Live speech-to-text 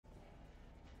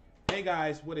Hey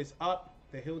guys, what is up?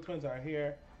 The Hill Twins are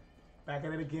here, Back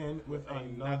at it again with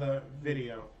another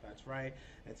video. That's right.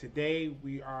 And today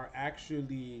we are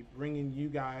actually bringing you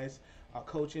guys a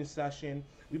coaching session.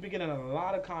 We've been getting a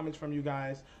lot of comments from you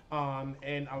guys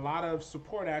and a lot of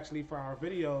support actually for our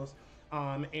videos.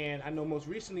 And I know most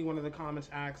recently one of the comments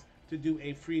asked to do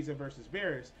a Frieza versus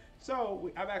Beerus.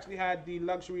 So I've actually had the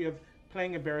luxury of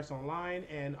playing a Beerus online,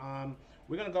 and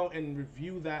we're gonna go and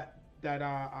review that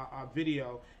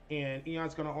video, and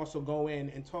Eon's gonna also go in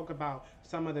and talk about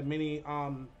some of the many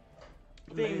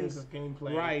things of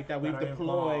gameplay, right, that we've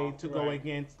deployed to go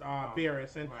against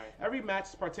Beerus. And every match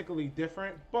is particularly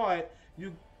different, but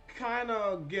you kind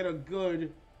of get a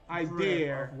good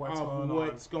idea of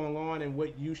what's going on and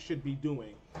what you should be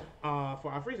doing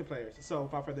for our Frieza players. So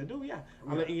without further ado,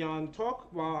 I'll let Eon talk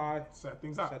while I set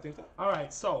things up. All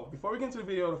right, so before we get into the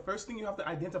video, the first thing you have to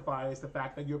identify is the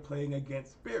fact that you're playing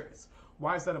against Beerus.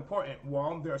 Why is that important?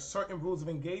 Well, there are certain rules of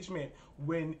engagement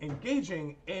when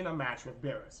engaging in a match with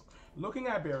Beerus. Looking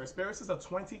at Beerus, Beerus is a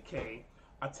 20k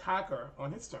attacker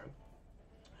on his turn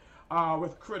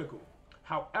with critical.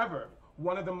 However,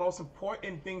 one of the most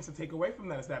important things to take away from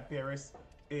that is that Beerus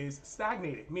is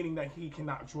stagnated, meaning that he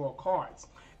cannot draw cards.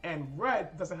 And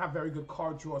red doesn't have very good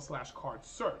card draw / card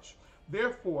search.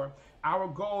 Therefore, our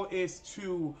goal is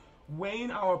to wane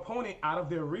our opponent out of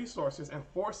their resources and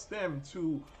force them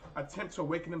to attempt to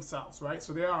awaken themselves, right?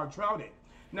 So they are droughted.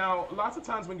 Now, lots of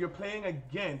times when you're playing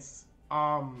against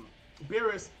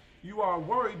Beerus, you are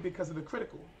worried because of the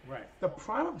critical. Right. The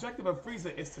prime objective of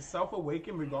Frieza is to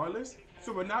self-awaken regardless,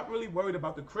 so we're not really worried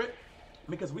about the crit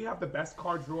because we have the best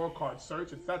card draw, card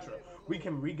search, etc. We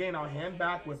can regain our hand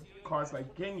back with cards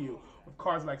like Ginyu, with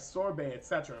cards like Sorbet,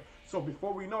 etc. So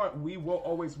before we know it, we will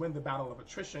always win the battle of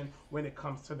attrition when it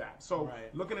comes to that. So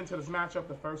looking into this matchup,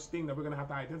 the first thing that we're going to have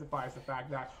to identify is the fact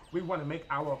that we want to make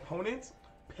our opponent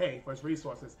pay for his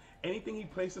resources. Anything he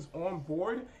places on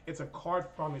board, it's a card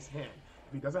from his hand.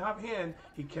 If he doesn't have hand,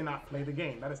 he cannot play the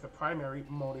game. That is the primary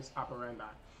modus operandi.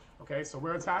 Okay, so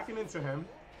we're attacking into him.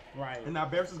 Right. And now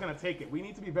Beerus is going to take it. We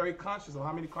need to be very conscious of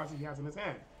how many cards he has in his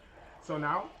hand. So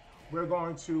now we're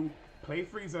going to play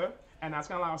Frieza, and that's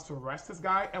going to allow us to rest this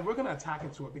guy, and we're going to attack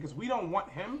into it because we don't want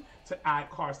him to add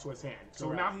cards to his hand.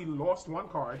 So now he lost one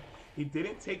card. He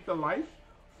didn't take the life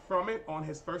from it on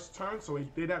his first turn, so he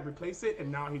did that, replace it, and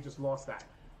now he just lost that.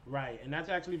 Right, and that's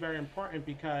actually very important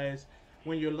because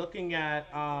when you're looking at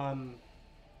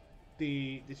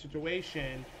the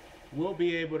situation, we'll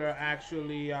be able to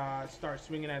actually start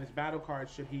swinging at his battle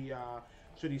cards should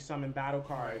he summon battle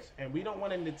cards, and we don't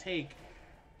want him to take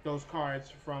those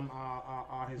cards from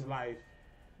his life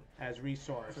as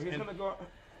resource. So he's gonna go.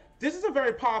 This is a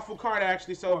very powerful card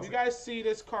actually. So if you guys see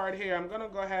this card here, I'm gonna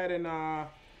go ahead and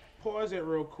pause it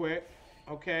real quick.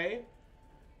 Okay,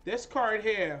 this card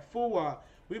here, Fuwa.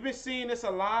 We've been seeing this a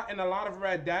lot in a lot of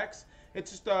red decks. It's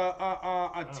just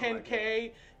a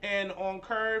 10k, and on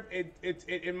curve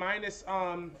it minus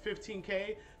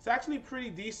 15k. It's actually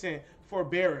pretty decent for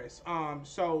Beerus.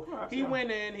 So he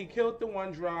went in, he killed the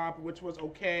one drop, which was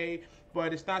okay,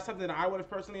 but it's not something that I would have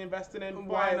personally invested in.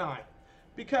 Why not?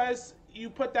 Because you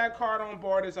put that card on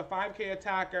board as a 5k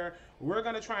attacker. We're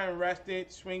gonna try and rest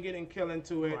it, swing it, and kill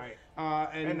into it. Right.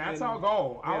 And that's our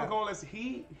goal. Our goal is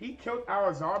he killed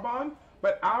our Zarbon,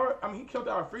 but he killed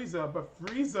our Frieza, but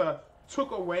Frieza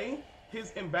took away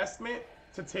his investment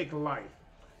to take life.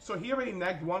 So he already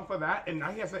negged one for that, and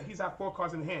now he's at 4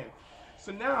 cards in hand.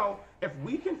 So now, if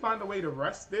we can find a way to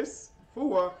rest this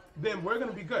Fuwa, then we're going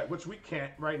to be good, which we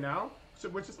can't right now,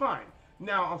 which is fine.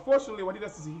 Now, unfortunately, what he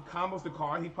does is he combos the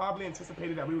card. He probably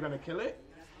anticipated that we were going to kill it,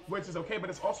 which is okay, but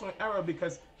it's also an error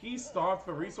because he starved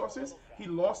for resources. He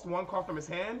lost one card from his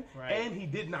hand, and he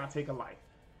did not take a life.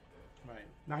 Right.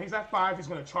 Now he's at 5, he's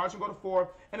going to charge and go to 4.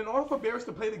 And in order for Beerus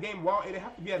to play the game well, it'd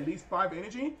have to be at least 5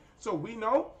 energy. So we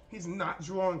know he's not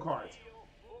drawing cards.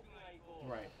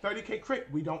 Right. 30k crit,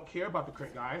 we don't care about the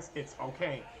crit, guys. It's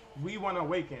okay. We want to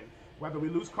awaken. Whether we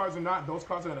lose cards or not, those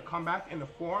cards are going to come back in the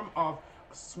form of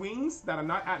swings that are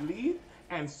not at lead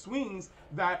and swings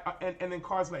that and then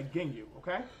cards like Ginyu,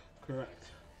 okay? Correct.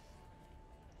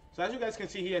 So as you guys can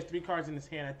see, he has 3 cards in his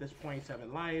hand at this point,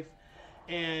 7 life.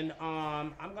 And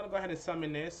I'm going to go ahead and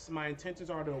summon this. My intentions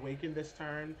are to awaken this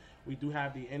turn. We do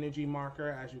have the energy marker,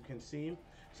 as you can see.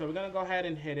 So we're going to go ahead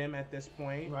and hit him at this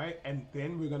point. Right, and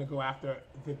then we're going to go after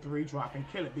the 3-drop and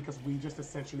kill it because we just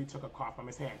essentially took a card from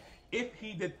his hand. If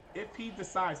he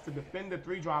decides to defend the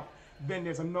 3-drop, then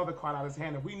there's another card out of his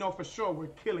hand. And we know for sure we're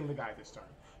killing the guy this turn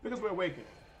because we're awakening.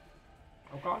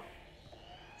 Okay?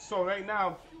 So right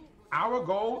now, our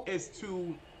goal is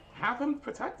to have him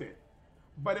protected.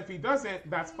 But if he doesn't,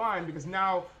 that's fine, because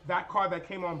now that card that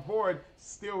came on board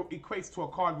still equates to a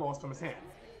card lost from his hand.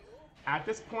 At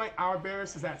this point, our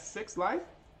Beerus is at 6 life,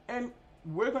 and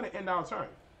we're going to end our turn.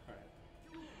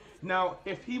 Now,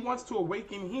 if he wants to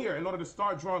awaken here in order to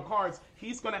start drawing cards,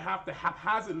 he's going to have to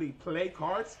haphazardly play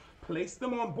cards, place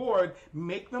them on board,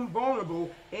 make them vulnerable,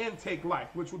 and take life,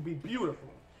 which would be beautiful.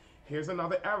 Here's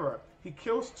another error. He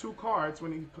kills 2 cards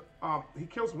when he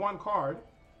kills 1 card,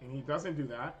 and he doesn't do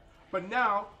that. But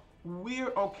now, we're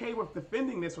okay with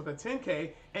defending this with a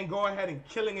 10k and go ahead and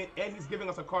killing it, and he's giving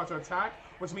us a card to attack,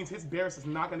 which means his Beerus is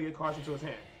not going to get cards into his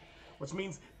hand. Which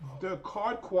means the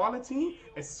card quality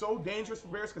is so dangerous for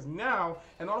Beerus, because now,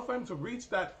 in order for him to reach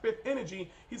that 5th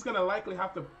energy, he's going to likely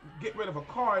have to get rid of a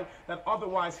card that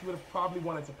otherwise he would have probably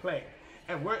wanted to play.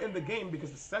 And we're in the game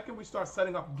because the second we start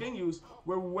setting up Ginyus,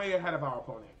 we're way ahead of our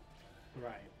opponent.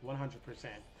 Right, 100%.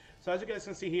 So as you guys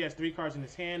can see, he has 3 cards in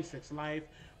his hand, 6 life.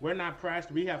 We're not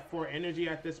pressed. We have 4 energy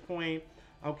at this point.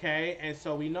 Okay, and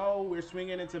so we know we're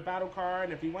swinging into battle card,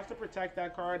 and if he wants to protect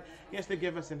that card, he has to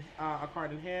give us a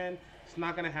card in hand. It's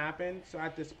not going to happen. So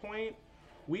at this point,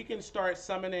 we can start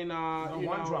summoning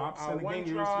one drops.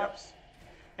 Yep.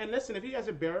 And listen, if he has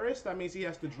a Beerus, that means he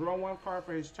has to draw 1 card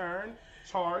for his turn,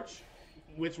 charge,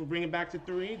 which will bring it back to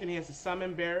 3. Then he has to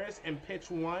summon Beerus and pitch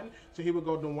 1, so he would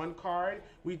go to 1 card.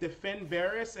 We defend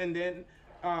Beerus, and then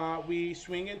we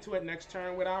swing into it next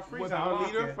turn with our Frieza. With our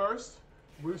leader first.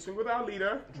 We swing with our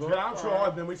leader,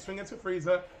 draw, then we swing into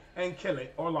Frieza and kill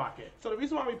it or lock it. So the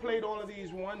reason why we played all of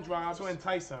these 1 drops to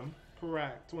entice him.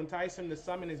 Correct. To entice him to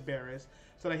summon his Beerus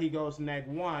so that he goes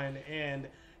 -1, and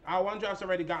our 1 drops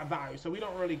already got value, so we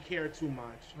don't really care too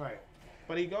much. Right.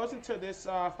 But he goes into this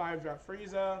 5-drop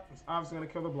Frieza. It's obviously going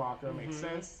to kill the blocker. Makes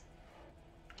sense.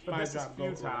 But this is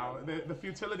futile. The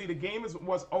futility, the game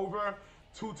was over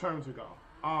 2 turns ago.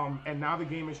 And now the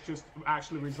game is just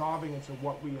actually resolving into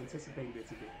what we anticipated it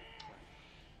to be.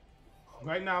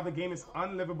 Right now, the game is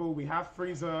unlivable. We have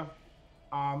Frieza.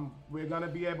 We're going to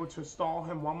be able to stall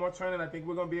him 1 more turn, and I think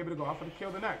we're going to be able to go out for the kill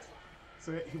the next.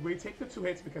 So we take the 2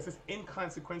 hits because it's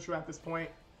inconsequential at this point.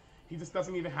 He just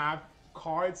doesn't even have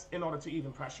cards in order to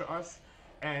even pressure us.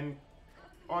 And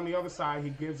on the other side, he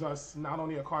gives us not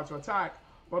only a card to attack,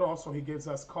 but also he gives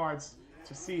us cards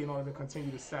to see in order to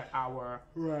continue to set our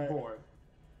board.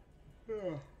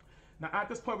 Yeah. Now at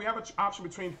this point we have an option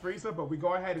between Frieza, but we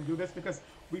go ahead and do this because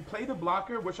we play the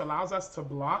blocker, which allows us to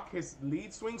block his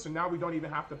lead swing, so now we don't even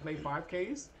have to play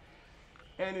 5Ks.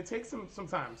 And it takes him some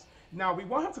time. Now we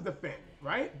want him to defend,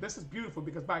 right? This is beautiful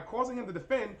because by causing him to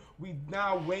defend, we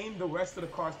now wane the rest of the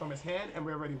cards from his hand, and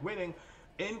we're already winning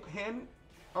in hand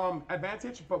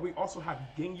advantage, but we also have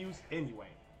Ginyus anyway.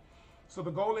 So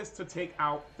the goal is to take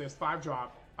out this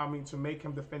 5-drop. To make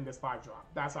him defend this 5-drop.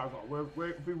 That's our goal.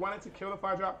 If we wanted to kill the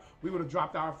 5-drop, we would have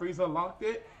dropped our Frieza, locked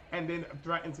it, and then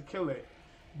threatened to kill it.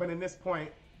 But in this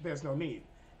point, there's no need.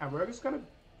 And we're just going to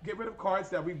get rid of cards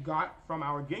that we've got from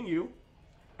our Ginyu,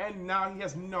 and now he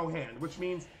has no hand, which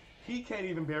means he can't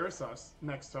even Beerus us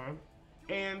next turn.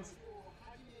 And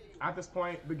at this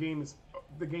point, the game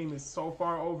is so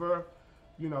far over.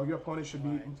 You know, your opponent should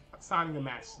be signing a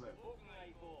match slip.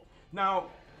 Now,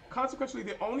 consequently,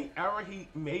 the only error he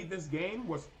made this game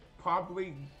was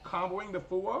probably comboing the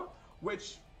Fua,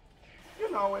 which, you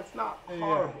know, it's not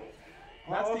horrible.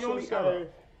 That's the only error.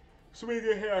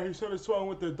 Swinging here, he should have swung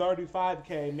with the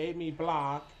 35K, made me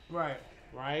block. Right.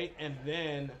 Right? And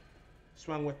then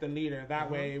swung with the leader. That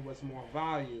way it was more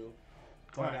value.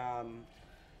 But,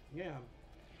 yeah.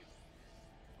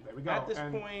 There we go. At this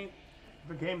point,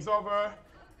 the game's over.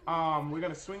 We're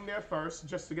going to swing there first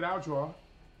just to get our draw.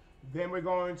 Then we're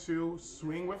going to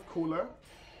swing with Cooler.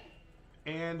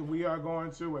 And we are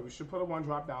going to, we should put a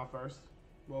 1-drop down first.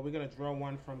 Well, we're going to draw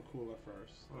 1 from Cooler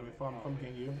first. From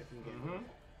Ginyu.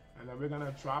 And then we're going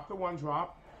to drop the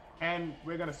 1-drop. And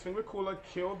we're going to swing with Cooler,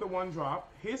 kill the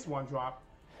 1-drop, his 1-drop,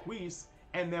 Whis,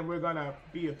 and then we're going to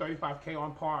be a 35K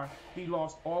on par. He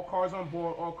lost all cards on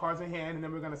board, all cards in hand, and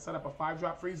then we're going to set up a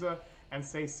 5-drop Frieza and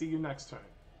say, see you next turn.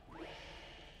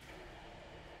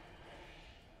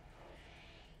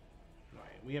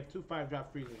 We have 2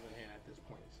 5-drop Friezas in hand at this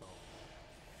point, so.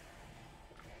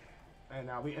 And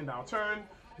now we end our turn.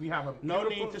 We have a no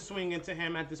need to swing into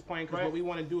him at this point, because what we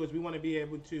want to do is we want to be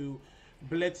able to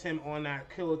blitz him on that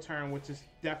kill turn, which is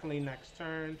definitely next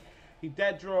turn. He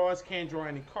dead draws, can't draw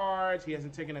any cards. He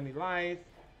hasn't taken any life.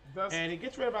 And he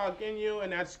gets rid of our Ginyu,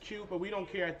 and that's cute, but we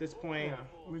don't care at this point. Yeah,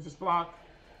 we just block.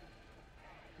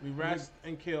 We rest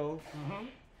and kill.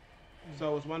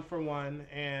 So it's 1 for 1,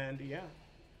 and yeah.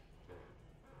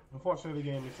 Unfortunately, the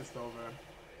game is just over.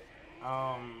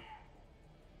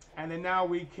 And then now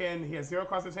he has 0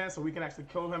 cards in his hand, so we can actually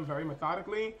kill him very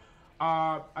methodically.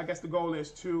 I guess the goal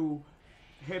is to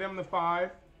hit him to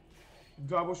 5,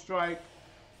 double strike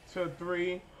to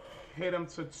 3, hit him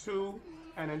to 2,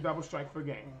 and then double strike for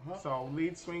game. So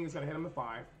lead swing is going to hit him to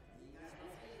 5.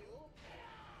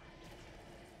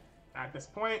 At this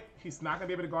point, he's not going to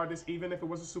be able to guard this even if it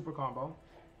was a super combo.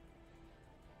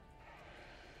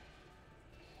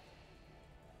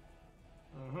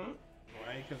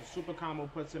 Right, because a super combo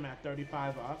puts him at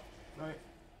 35 up. Right.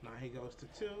 Now he goes to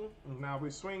 2. Now we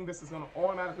swing. This is going to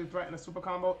automatically threaten a super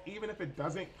combo, even if it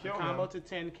doesn't kill him. Combo to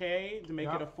 10K to make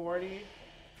it a 40.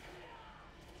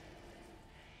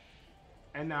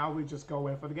 And now we just go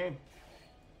in for the game.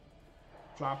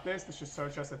 Drop this. This should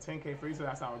search us a 10K Frieza.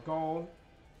 That's our goal.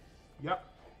 Yep.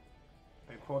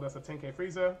 They pulled us a 10K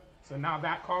Frieza. So now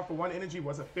that card for 1 energy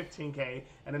was a 15K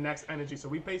and the next energy. So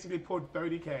we basically pulled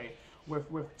 30K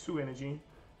with 2 energy.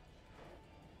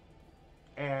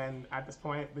 And at this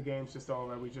point, the game's just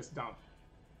over. We just dump.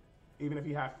 Even if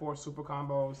he had 4 super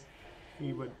combos,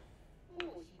 it would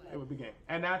be game.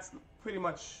 And that's pretty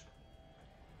much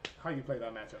how you play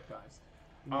that matchup, guys.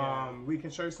 Yeah. We can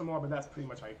show you some more, but that's pretty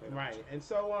much how you play that matchup. And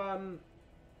so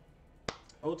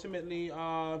ultimately,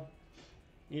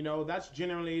 you know, that's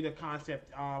generally the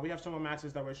concept. We have some more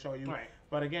matches that we'll show you. Right.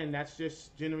 But again, that's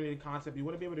just generally the concept. You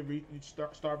want to be able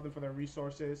to starve them for their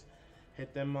resources,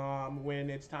 hit them when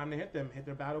it's time to hit them, hit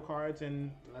their battle cards,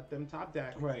 and let them top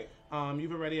deck. Right.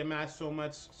 You've already amassed so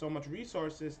much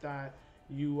resources that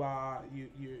you're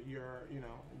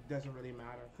it doesn't really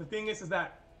matter. The thing is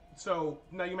that, so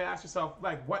now you may ask yourself,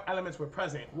 like, what elements were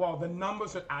present? Well, the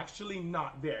numbers are actually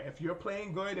not there. If you're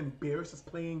playing good and Beerus is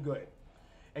playing good,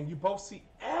 and you both see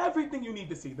everything you need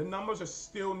to see, the numbers are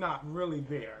still not really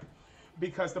there.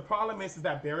 Because the problem is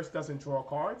that Beerus doesn't draw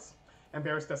cards, and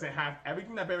Beerus doesn't have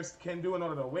everything that Beerus can do in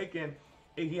order to awaken.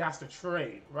 He has to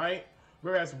trade, right?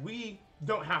 Whereas we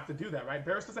don't have to do that, right?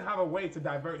 Beerus doesn't have a way to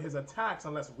divert his attacks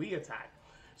unless we attack.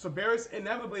 So Beerus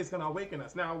inevitably is going to awaken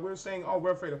us. Now, we're saying, oh,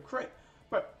 we're afraid of crit.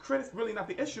 But crit is really not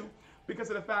the issue because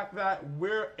of the fact that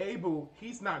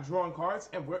he's not drawing cards,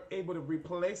 and we're able to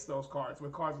replace those cards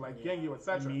with cards like Genyu,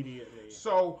 etc. Immediately.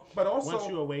 So, but also... once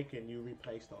you awaken, you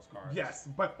replace those cards. Yes,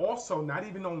 but also, not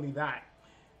even only that.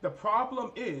 The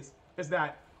problem is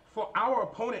that for our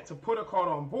opponent to put a card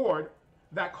on board,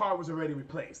 that card was already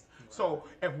replaced. Right. So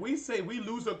if we say we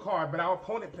lose a card, but our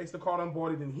opponent placed the card on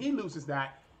board and then he loses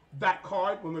that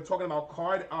card, when we're talking about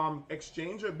card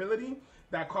exchange ability,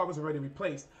 that card was already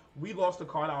replaced. We lost the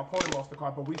card, our opponent lost the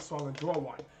card, but we saw and draw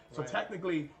one. So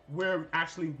technically, we're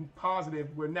actually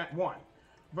positive we're net 1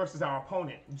 versus our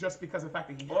opponent, just because of the fact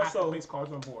that he has to place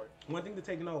cards on board. One thing to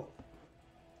take note,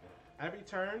 every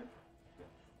turn,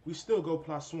 we still go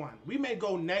 +1. We may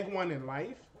go -1 in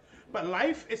life, but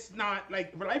life is not,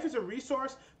 like, life is a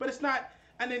resource, but it's not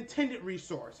an intended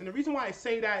resource. And the reason why I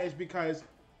say that is because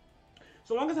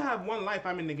so long as I have 1 life,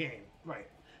 I'm in the game. Right.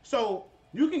 So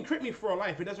you can crit me for a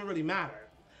life. It doesn't really matter.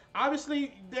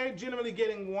 Obviously, they're generally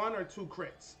getting 1 or 2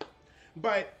 crits.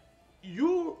 But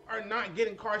you are not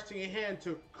getting cards to your hand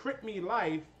to crit me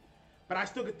life, but I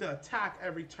still get to attack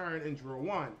every turn and draw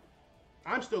 1.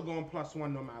 I'm still going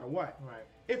 +1 no matter what. Right.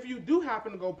 If you do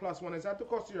happen to go +1, it's at the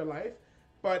cost of your life.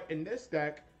 But in this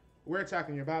deck, we're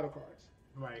attacking your battle cards.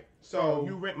 Right. So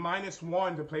you rent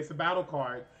 -1 to place a battle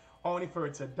card, only for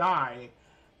it to die.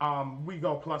 We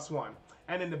go +1.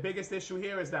 And then the biggest issue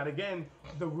here is that, again,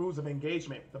 the rules of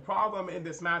engagement. The problem in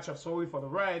this matchup solely for the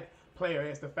red player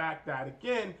is the fact that,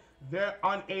 again, they're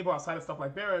unable, outside of stuff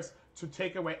like Beerus, to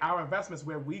take away our investments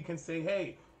where we can say,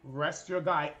 hey, rest your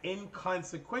guy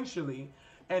inconsequentially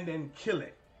and then kill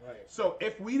it. Right. So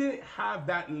if we didn't have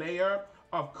that layer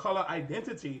of color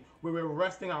identity where we're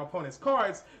resting our opponent's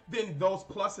cards, then those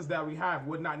pluses that we have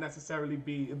would not necessarily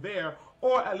be there,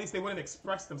 or at least they wouldn't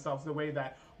express themselves the way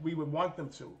that we would want them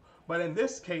to. But in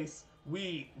this case,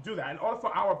 we do that. In order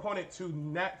for our opponent to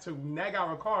neg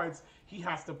our cards, he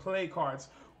has to play cards,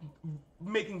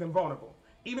 making them vulnerable.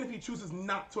 Even if he chooses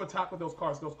not to attack with those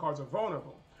cards are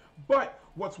vulnerable. But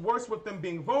what's worse with them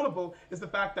being vulnerable is the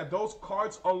fact that those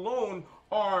cards alone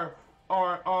are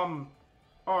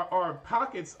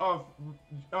pockets of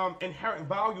inherent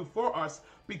value for us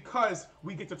because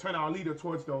we get to turn our leader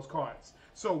towards those cards.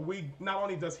 So we not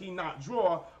only does he not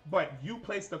draw, but you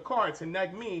place the card to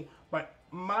neg me, but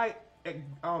my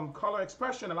color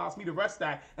expression allows me to rest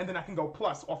that, and then I can go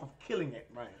plus off of killing it.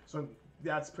 Right. So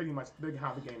that's pretty much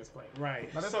how the game is played. Right.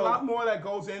 But there's a lot more that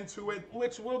goes into it,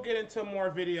 which we'll get into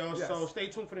more videos. Yes. So stay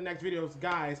tuned for the next videos,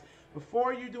 guys.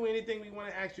 Before you do anything, we want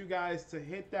to ask you guys to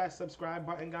hit that subscribe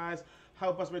button, guys.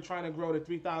 Help us. We're trying to grow to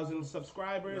 3,000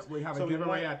 subscribers. We have a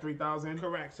giveaway at 3,000.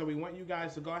 Correct. So we want you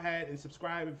guys to go ahead and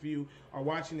subscribe if you are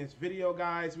watching this video,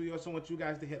 guys. We also want you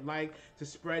guys to hit like to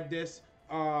spread this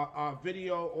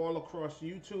video all across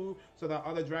YouTube so that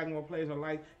other Dragon Ball players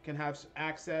alike can have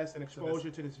access and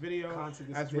exposure to this video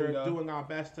as we're doing our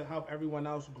best to help everyone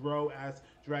else grow as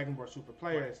Dragon Ball Super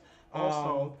players. Right.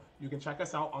 Also, you can check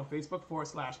us out on Facebook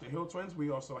 /TheHillTwins. We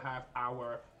also have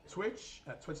our Twitch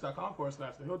at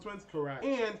twitch.com/TheHillTwins. Correct.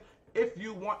 And if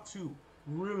you want to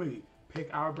really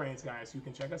pick our brains, guys, you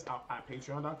can check us out at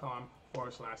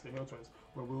patreon.com/TheHillTwins,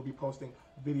 where we'll be posting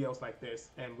videos like this,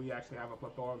 and we actually have a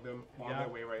plethora of them on their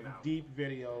way right now. Deep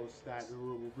videos that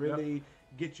will really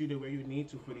get you to where you need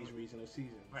to for these regional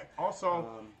seasons. Right.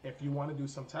 Also, if you want to do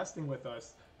some testing with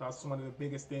us, that's one of the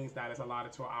biggest things that is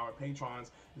allotted to our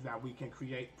patrons, is that we can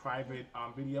create private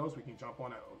videos. We can jump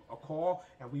on a call,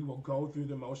 and we will go through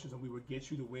the motions, and we will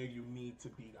get you to where you need to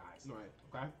be, guys. Right.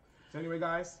 Okay? So anyway,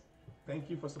 guys, thank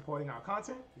you for supporting our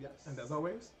content. Yes. And as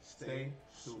always, stay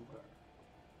super.